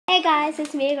Hey guys,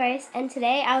 it's me, Grace, and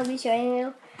today I will be showing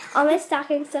you all my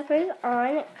stocking stuffers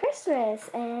on Christmas,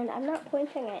 and I'm not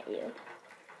pointing at you.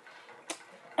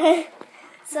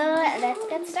 So let's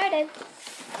get started.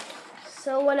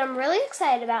 So what I'm really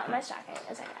excited about in my stocking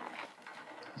is I got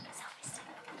selfie stick.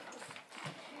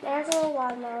 It has a little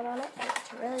watermelon on it, and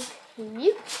it's really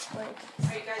cute. Are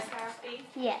you guys happy?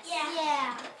 Yes.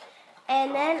 Yeah.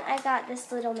 And then I got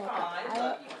this little makeup I love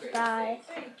palette you, Grace. by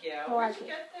Thank you. Where'd Bragg. you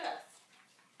get this?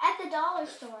 At the dollar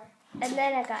store. And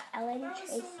then I got Ellen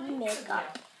Tracy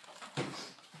makeup.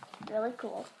 Really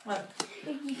cool.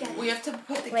 We have to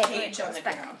put the Wait, cage on the it's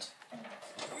back. ground.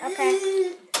 Okay.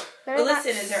 Then But I got-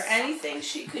 listen, is there anything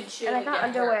she could chew? And I and got get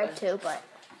underwear hurt too, but.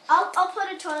 I'll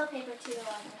put a toilet paper too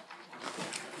on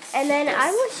it. And then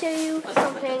I will show you Let's put the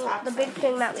something, top the big on.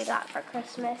 thing that we got for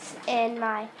Christmas in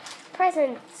my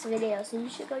presents video. So you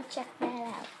should go check that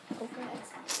out over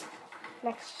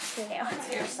next video.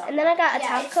 Here's some. And then I got a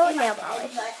top it's coat in my nail bed,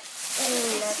 polish. but it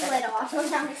slid off.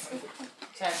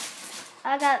 Okay.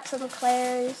 I got some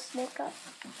Claire's makeup.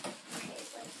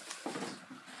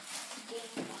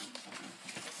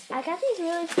 I got these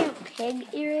really cute pig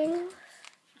earrings.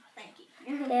 Thank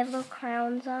you. They have little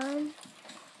crowns on.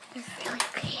 They're really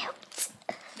cute.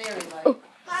 Very light. Oh.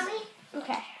 Mommy?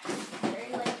 Okay.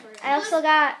 Very light for I also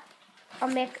got a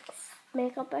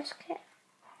makeup brush kit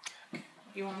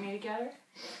You want me to get her?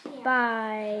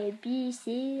 by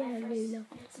BC. I don't even know.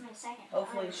 It's my second.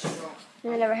 Hopefully she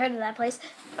won't. I've never heard of that place.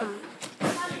 Mommy,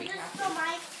 this is for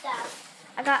my stuff.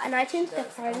 I got an iTunes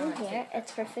gift card in here.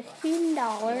 It's for $15. You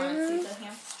want to see the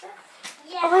hamster?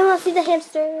 Yeah. Oh, I want to see the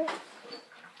hamster.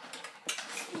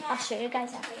 I'll show you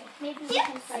guys after. Maybe we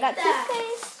can I got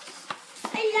toothpaste,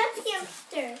 I love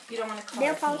hamster. You don't want to call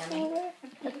nail her polish Tammy. holder,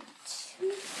 a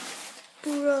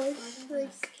toothbrush, like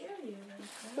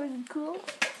really cool.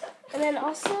 And then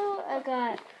also I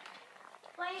got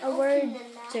Why a word opening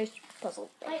that? search puzzle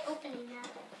thing. Why opening that?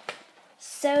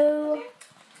 So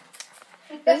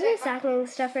those are stocking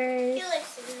stuffers. You like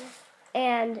singing.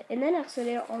 And in the next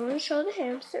video, I'm going to show the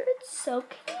hamster. It's so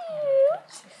cute.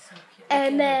 She's so cute.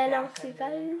 And then I'll see you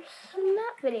guys in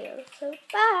that video. So,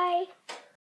 bye.